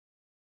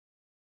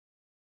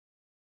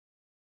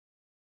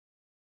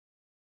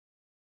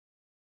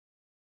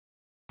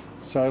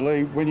So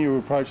Lee, when you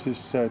approached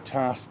this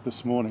task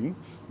this morning,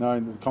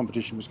 knowing that the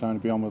competition was going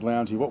to be on with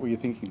Lowndes, what were you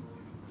thinking?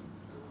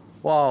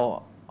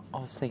 Well, I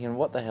was thinking,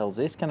 what the hell's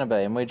this going to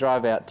be? And we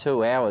drove out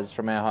 2 hours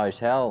from our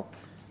hotel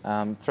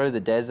through the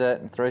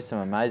desert and through some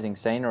amazing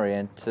scenery,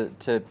 and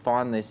to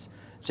find this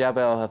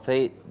Jabal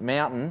Hafit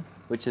mountain,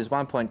 which is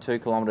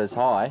 1.2 kilometres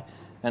high,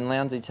 and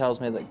Lowndes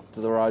tells me that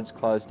the road's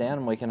closed down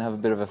and we can have a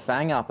bit of a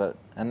fang up it,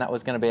 and that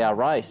was going to be our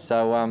race.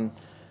 So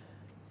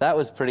that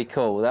was pretty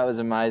cool. That was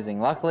amazing.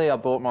 Luckily, I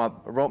brought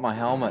my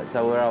helmet,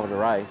 so we were able to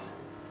race.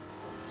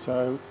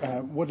 So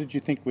what did you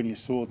think when you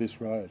saw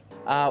this road?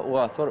 Well,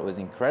 I thought it was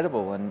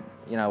incredible, and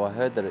you know, I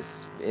heard that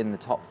it's in the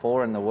top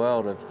 4 in the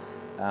world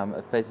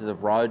of pieces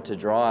of road to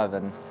drive,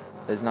 and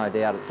there's no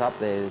doubt it's up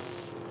there.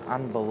 It's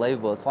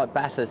unbelievable. It's like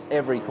Bathurst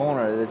every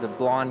corner. There's a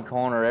blind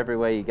corner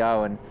everywhere you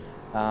go, and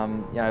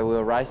you know, we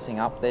were racing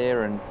up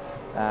there, and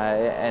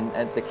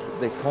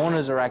the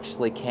corners are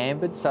actually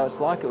cambered, so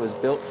it's like it was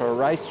built for a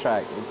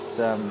racetrack. It's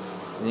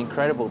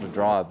incredible to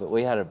drive, but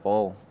we had a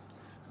ball.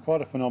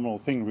 Quite a phenomenal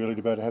thing, really,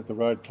 to be able to have the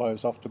road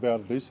closed off to be able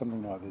to do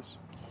something like this.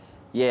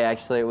 Yeah,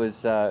 actually, it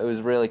was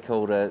really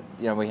cool to,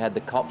 you know, we had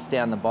the cops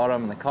down the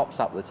bottom and the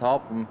cops up the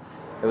top, and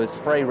it was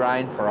free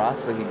rein for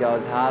us. We could go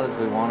as hard as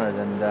we wanted,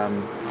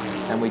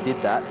 and we did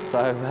that.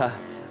 So,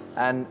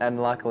 and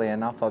luckily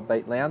enough, I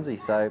beat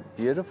Lowndes. So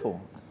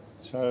beautiful.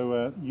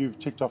 So you've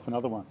ticked off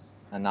another one.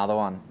 Another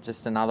one,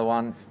 just another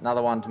one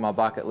to my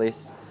bucket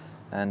list,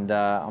 and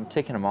I'm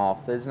ticking them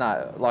off. There's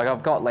no, like,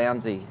 I've got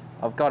Lowndes,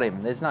 I've got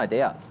him. There's no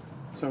doubt.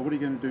 So what are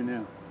you going to do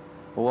now?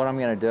 Well, what I'm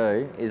going to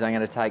do is I'm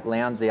going to take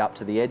Lowndes up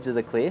to the edge of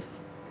the cliff,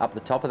 up the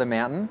top of the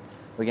mountain.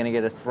 We're going to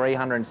get a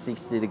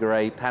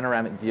 360-degree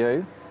panoramic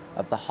view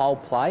of the whole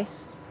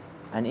place,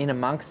 and in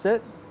amongst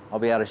it, I'll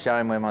be able to show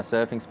him where my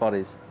surfing spot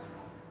is.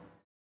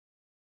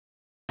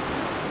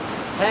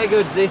 How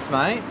good's this,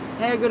 mate?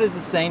 How good is the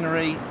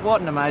scenery?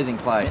 What an amazing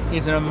place.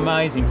 It's an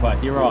amazing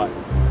place, you're right.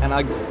 And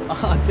I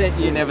bet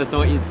you never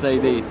thought you'd see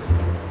this.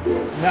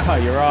 No,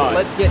 you're right.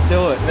 Let's get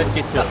to it. Let's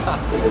get to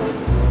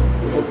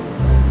it.